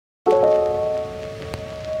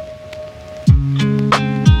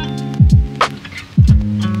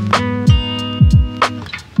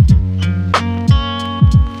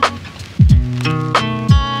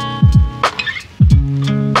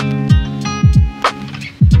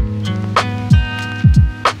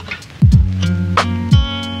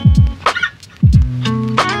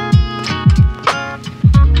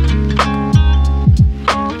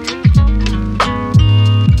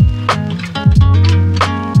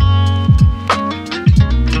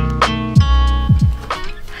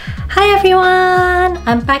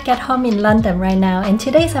I'm back at home in London right now, and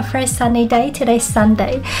today's our first sunny day. Today's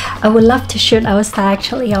Sunday. I would love to shoot outside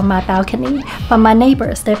actually on my balcony, but my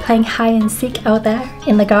neighbors, they're playing hide and seek out there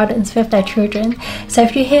in the gardens with their children. So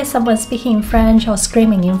if you hear someone speaking in French or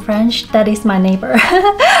screaming in French, that is my neighbor.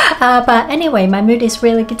 But anyway, my mood is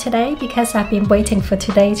really good today because I've been waiting for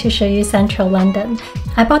today to show you central London.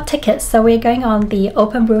 I bought tickets, so we're going on the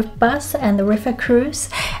open roof bus and the river cruise,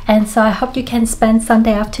 and so I hope you can spend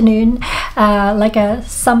Sunday afternoon like a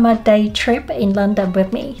summer day trip in London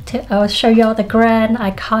with me. I'll show you all the grand,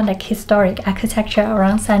 iconic, historic architecture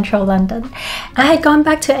around central London. I had gone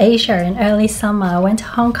back to Asia in early summer. I went to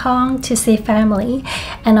Hong Kong to see family,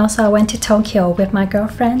 and also I went to Tokyo with my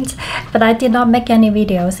girlfriend, but I did not make any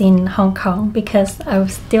videos in Hong Kong because I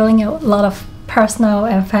was dealing a lot of personal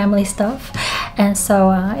and family stuff, and so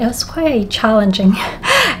it was quite challenging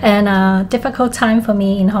and difficult time for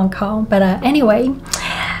me in Hong Kong. But anyway,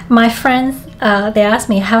 my friends, they asked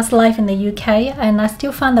me how's life in the UK, and I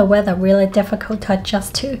still find the weather really difficult to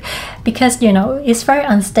adjust to because, you know, it's very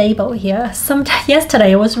unstable here.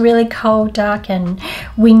 Yesterday it was really cold, dark and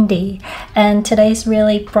windy, and today's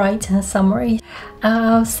really bright and summery.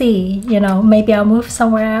 I'll see, you know, maybe I'll move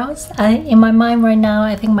somewhere else. In my mind right now,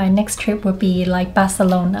 I think my next trip would be like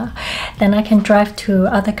Barcelona. Then I can drive to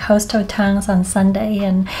other coastal towns on Sunday,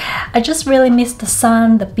 and I just really miss the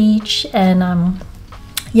sun, the beach, and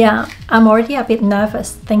yeah, I'm already a bit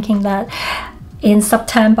nervous thinking that in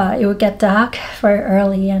September it will get dark very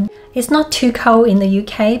early, and it's not too cold in the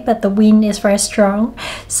UK, but the wind is very strong.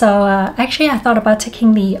 So actually I thought about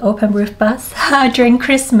taking the open roof bus during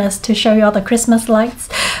Christmas to show you all the Christmas lights,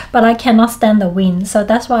 but I cannot stand the wind, so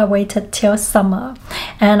that's why I waited till summer.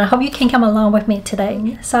 And I hope you can come along with me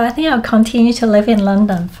today. So I think I'll continue to live in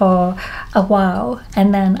London for a while,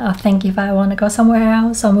 and then I'll think if I want to go somewhere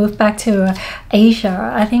else or move back to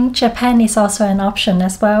Asia. I think Japan is also an option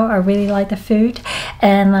as well. I really like the food,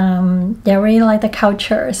 and yeah, I really like the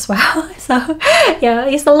culture as well. So yeah,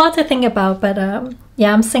 it's a lot to think about, but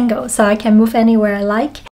yeah, I'm single, so I can move anywhere I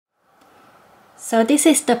like. So this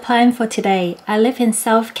is the plan for today. I live in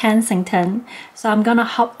South Kensington, so I'm gonna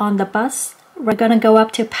hop on the bus. We're gonna go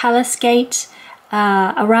up to Palace Gate,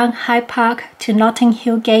 around Hyde Park to Notting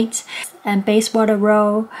Hill Gate and Bayswater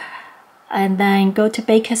Road, and then go to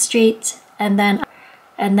Baker Street, and then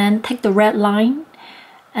take the red line,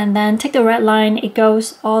 and then take the red line. It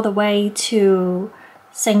goes all the way to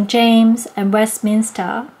St. James and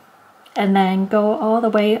Westminster, and then go all the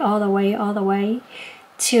way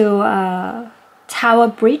to Tower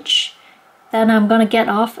Bridge. Then I'm gonna get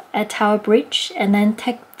off at Tower Bridge and then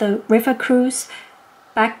take the river cruise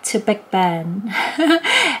back to Big Ben.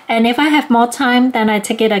 And if I have more time, then I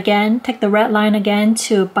take the red line again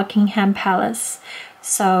to Buckingham Palace.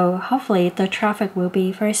 So hopefully the traffic will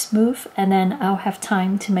be very smooth, and then I'll have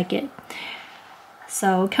time to make it.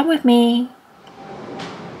 So come with me.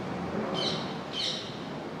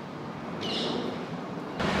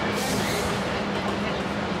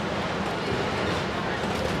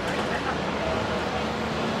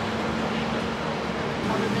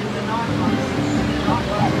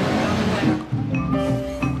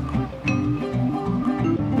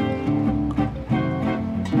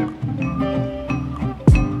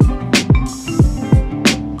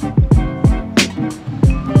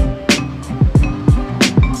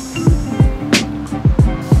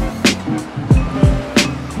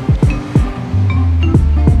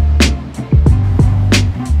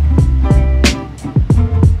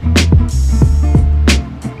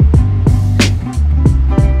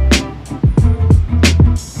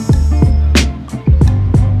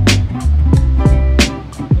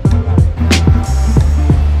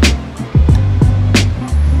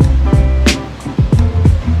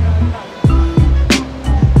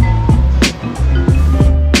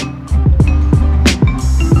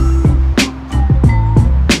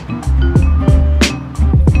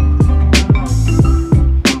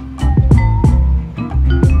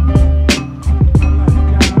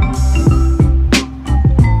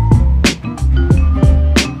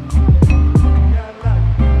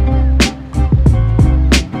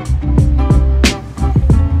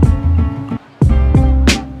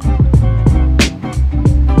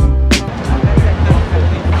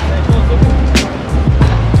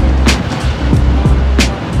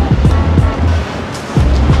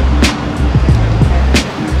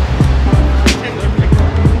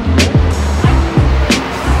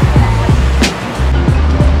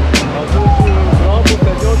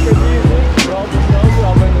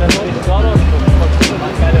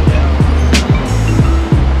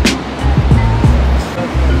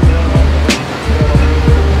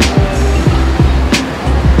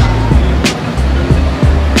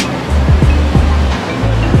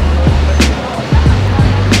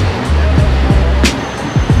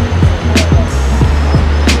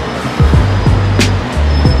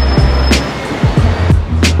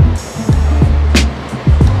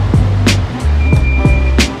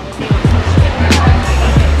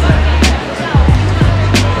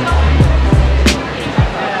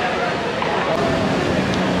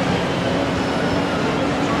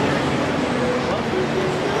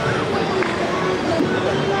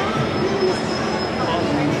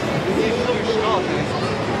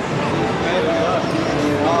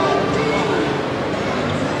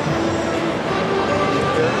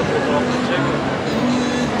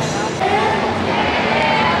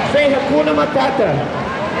 Hakuna Matata.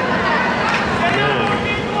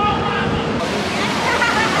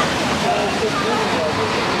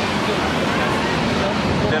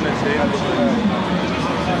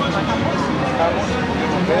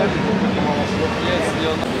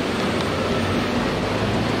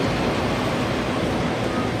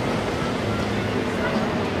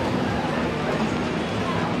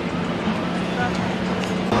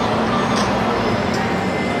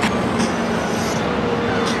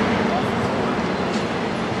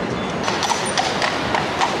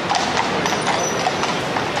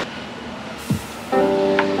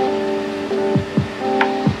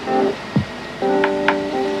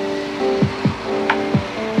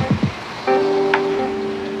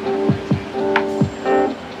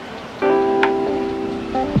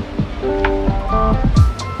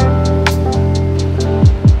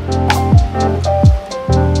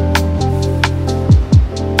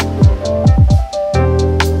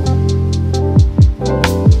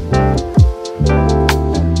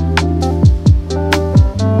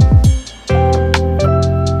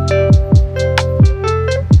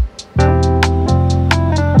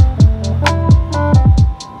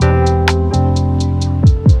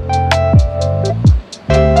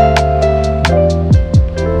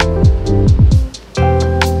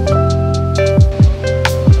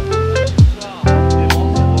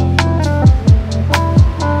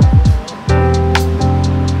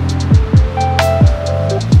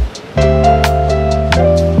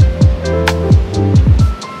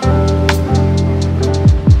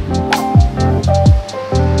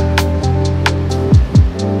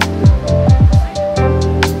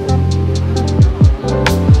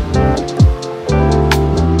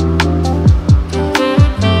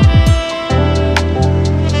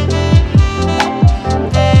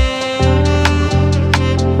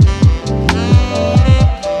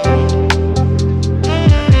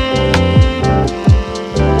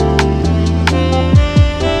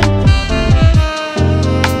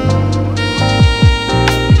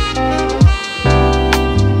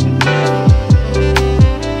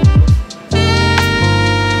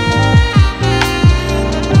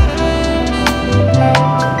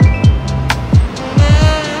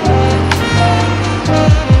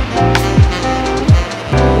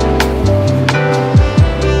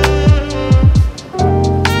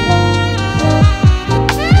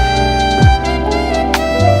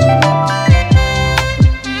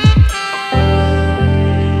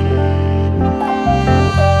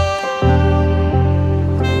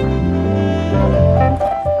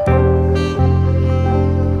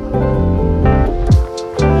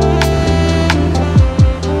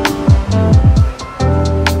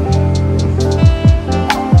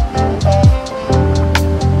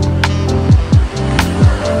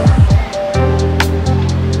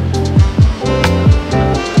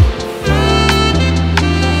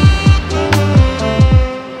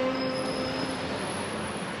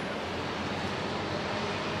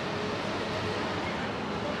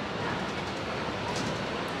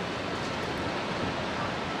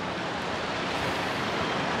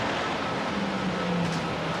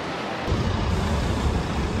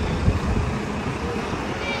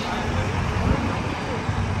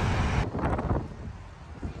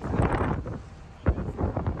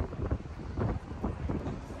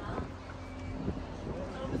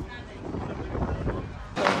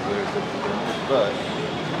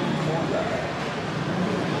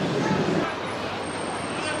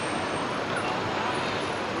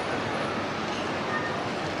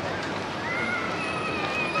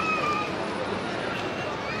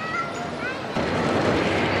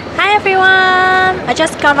 Hi everyone! I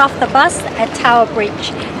just got off the bus at Tower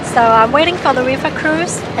Bridge. So I'm waiting for the river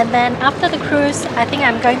cruise, and then after the cruise I think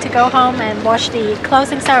I'm going to go home and watch the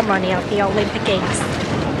closing ceremony of the Olympic Games.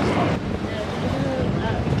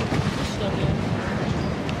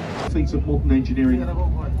 Feats of modern engineering,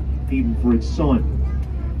 even for its time.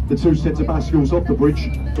 The two sets of basculaires off the bridge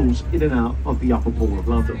doors in and out of the upper pool of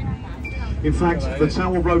London. In fact, the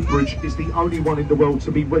Tower Road Bridge is the only one in the world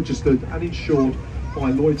to be registered and insured by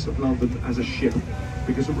Lloyd's of London as a ship,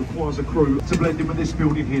 because it requires a crew to blend in with this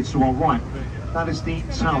building here to our right. That is the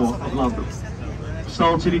Tower of London.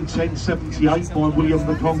 Started in 1078 by William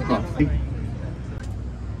the Conqueror.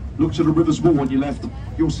 Look to the river's wall on your left,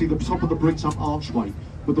 you'll see the top of the bricked up archway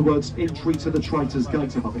with the words "Entry to the Traitors'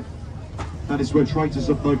 Gate" above it. That is where traitors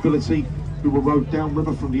of nobility who were rowed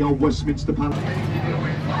downriver from the old Westminster Palace.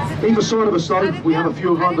 Either side of us though, we have a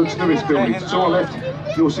few of London's newest buildings. To our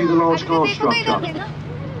left, you'll see the large car structure.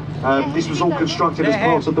 This was all constructed as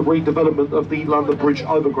part of the redevelopment of the London Bridge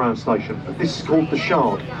Overground station. This is called the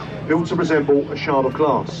Shard, built to resemble a shard of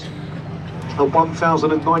glass. At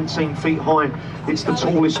 1,019 feet high, it's the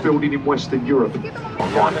tallest building in Western Europe.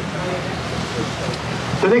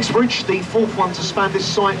 The next bridge, the fourth one to span this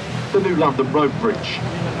site, the New London Road Bridge.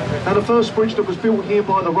 Now the first bridge that was built here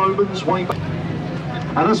by the Romans way back.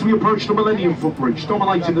 And as we approach the Millennium Footbridge,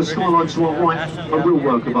 dominating the skyline to our right, a real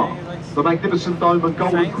work of art. The magnificent dome and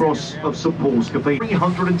golden cross of St Paul's Cathedral,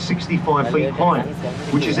 365 feet high,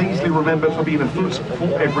 which is easily remembered for being a foot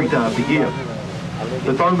for every day of the year.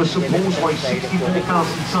 The dome of St Paul's weighs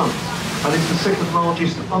 64,000 tonnes and is the second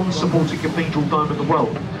largest unsupported cathedral dome in the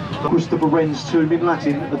world. Christopher Wren's tomb in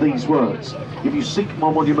Latin are these words: "If you seek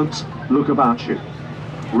my monuments, look about you."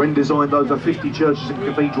 Wren designed over 50 churches and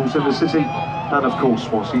cathedrals in the city, and of course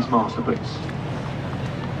was his masterpiece.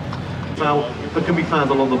 Now, that can be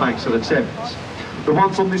found along the banks of the Thames. The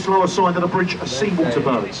ones on this lower side of the bridge are seawater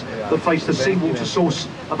birds that face the seawater source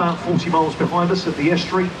about 40 miles behind us at the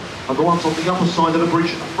estuary, and the ones on the other side of the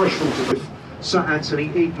bridge are freshwater birds. Sir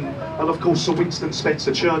Anthony Eden, and of course Sir Winston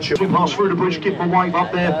Spencer Churchill. We pass through the bridge, give them a wave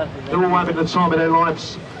up there. They're all having the time of their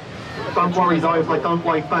lives. Don't worry though if they don't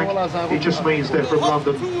wave back, it just means they're from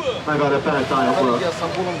London. They've had a bad day at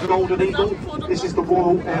work. Golden Eagle, this is the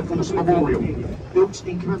Royal Air Force Memorial, built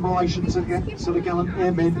in commemoration to the gallant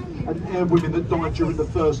airmen and airwomen that died during the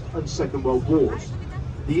First and Second World Wars.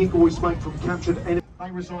 The eagle is made from captured enemies.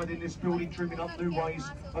 They reside in this building, dreaming up new ways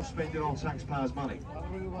of spending our taxpayers' money.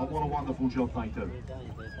 And what a wonderful job they do.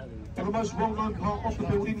 And the most well-known part of the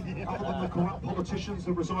building, other than the corrupt politicians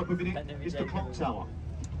that reside within it, is the clock tower,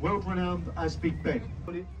 world-renowned as Big Ben.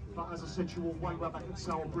 But as I said to you all way back at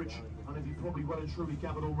Tower Bridge, and if you probably well and truly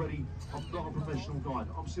gathered already, I'm not a professional guide.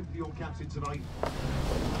 I'm simply your captain today.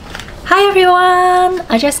 Hi everyone!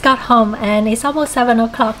 I just got home and it's almost 7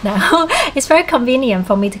 o'clock now. It's very convenient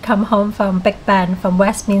for me to come home from Big Ben, from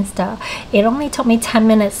Westminster. It only took me 10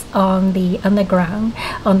 minutes on the underground,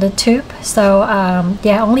 on the tube. So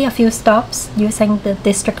yeah, only a few stops using the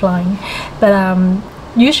district line. But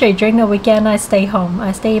usually during the weekend I stay home.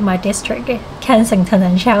 I stay in my district, Kensington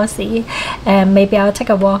and Chelsea, and maybe I'll take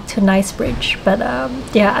a walk to Knightsbridge. But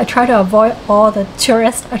yeah, I try to avoid all the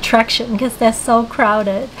tourist attraction because they're so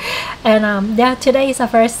crowded. And yeah, today is a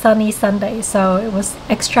very sunny Sunday, so it was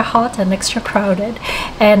extra hot and extra crowded.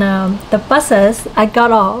 And the buses, I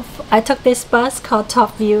got off. I took this bus called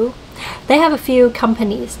Top View. They have a few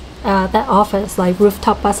companies that offers like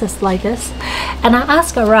rooftop buses like this, and I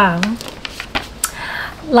asked around.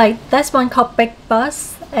 Like there's one called Big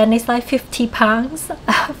Bus, and it's like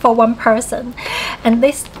 £50 for one person. And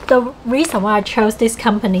the reason why I chose these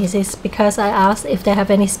companies is because I asked if they have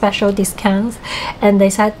any special discounts, and they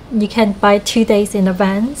said you can buy 2 days in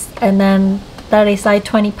advance, and then that is like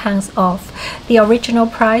 £20 off. The original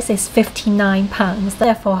price is £59.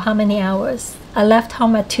 Therefore, how many hours? I left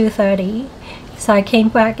home at 2:30, so I came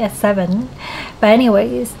back at 7. But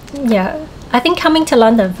anyways, yeah, I think coming to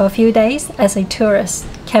London for a few days as a tourist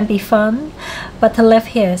can be fun, but to live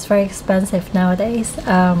here is very expensive nowadays.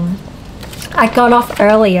 I got off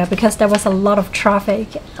earlier because there was a lot of traffic,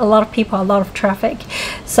 a lot of people, a lot of traffic.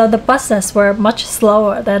 So the buses were much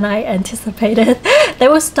slower than I anticipated. They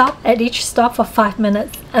would stop at each stop for 5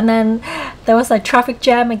 minutes, and then there was a traffic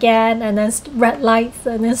jam again, and then red lights,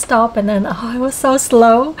 and then stop, and then oh, it was so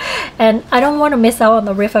slow. And I don't want to miss out on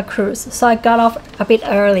the river cruise, so I got off a bit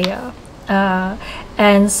earlier.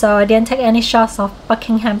 And so I didn't take any shots of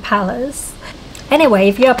Buckingham Palace. Anyway,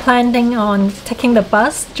 if you're planning on taking the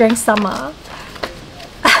bus during summer,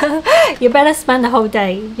 you better spend the whole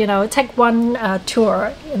day, you know, take one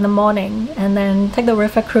tour in the morning, and then take the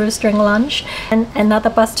river cruise during lunch, and another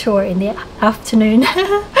bus tour in the afternoon.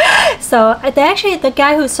 So the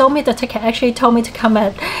guy who sold me the ticket actually told me to come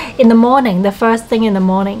in the morning, the first thing in the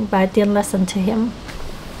morning, but I didn't listen to him.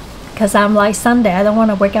 Because I'm like, Sunday, I don't want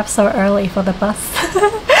to wake up so early for the bus.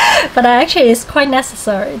 But actually it's quite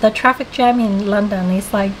necessary. The traffic jam in London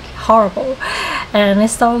is like horrible, and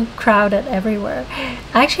it's so crowded everywhere.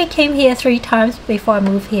 I actually came here 3 times before I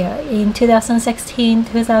moved here, in 2016,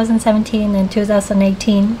 2017 and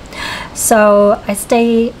 2018. So I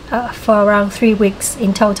stayed for around 3 weeks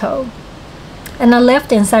in total. And I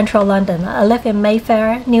lived in central London. I live in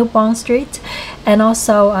Mayfair, New Bond Street, and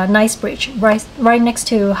also Knightsbridge, right next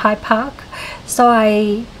to Hyde Park. So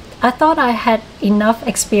I thought I had enough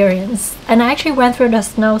experience, and I actually went through the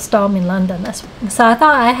snowstorm in London as well. So I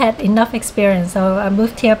thought I had enough experience, so I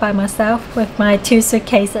moved here by myself with my 2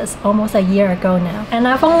 suitcases almost a year ago now. And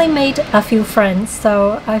I've only made a few friends,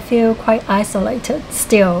 so I feel quite isolated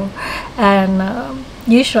still. And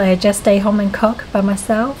usually I just stay home and cook by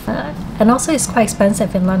myself. And also it's quite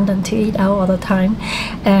expensive in London to eat out all the time.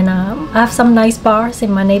 And I have some nice bars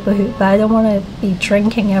in my neighborhood, but I don't want to be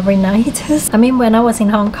drinking every night. I mean, when I was in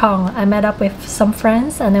Hong Kong, I met up with some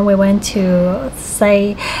friends and then we went to,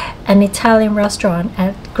 say, an Italian restaurant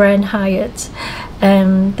at Grand Hyatt.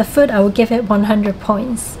 And the food, I would give it 100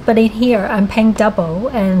 points. But in here, I'm paying double,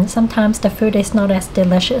 and sometimes the food is not as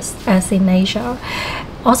delicious as in Asia.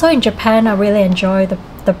 Also in Japan, I really enjoy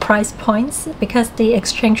the price points because the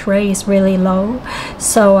exchange rate is really low.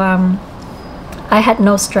 So I had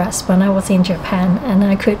no stress when I was in Japan, and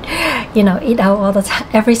I could, you know, eat out all the time,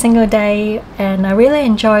 every single day. And I really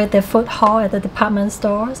enjoyed the food hall at the department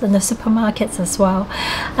stores and the supermarkets as well.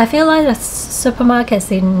 I feel like the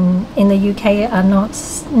supermarkets in the UK are not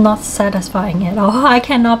satisfying at all. I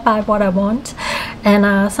cannot buy what I want,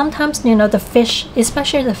 and sometimes, you know, the fish,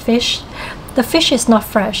 especially the fish is not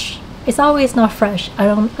fresh. It's always not fresh. I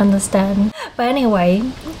don't understand. But anyway,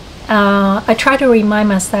 I try to remind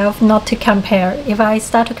myself not to compare. If I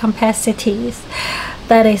start to compare cities,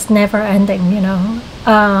 that is never ending, you know.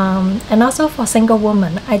 And also for single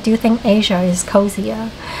women, I do think Asia is cozier,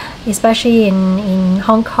 especially in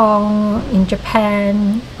Hong Kong, in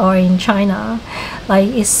Japan, or in China. Like,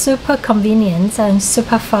 it's super convenient and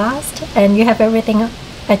super fast, and you have everything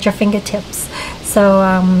at your fingertips. So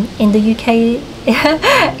in the UK,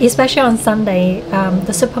 especially on Sunday,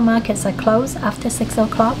 the supermarkets are closed after 6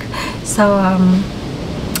 o'clock. So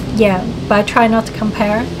yeah, but I try not to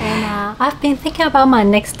compare. And I've been thinking about my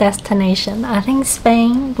next destination. I think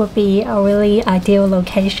Spain would be a really ideal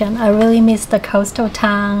location. I really miss the coastal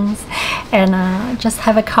towns and just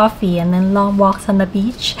have a coffee and then long walks on the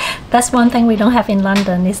beach. That's one thing we don't have in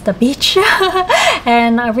London, is the beach.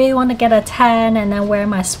 And I really want to get a tan and then wear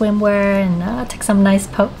my swimwear and take some nice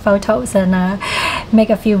photos and make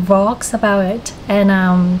a few vlogs about it.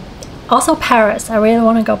 And also Paris. I really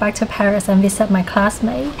want to go back to Paris and visit my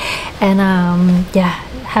classmate and yeah,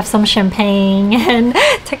 have some champagne and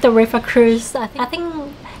take the river cruise. I think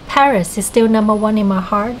Paris is still #1 in my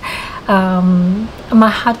heart. My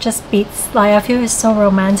heart just beats. Like, I feel it's so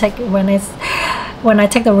romantic when I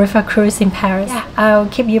take the river cruise in Paris. Yeah. I'll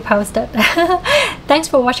keep you posted. Thanks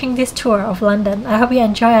for watching this tour of London. I hope you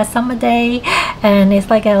enjoy a summer day, and it's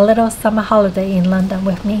like a little summer holiday in London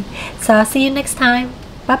with me. So I'll see you next time.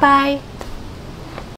 Bye bye.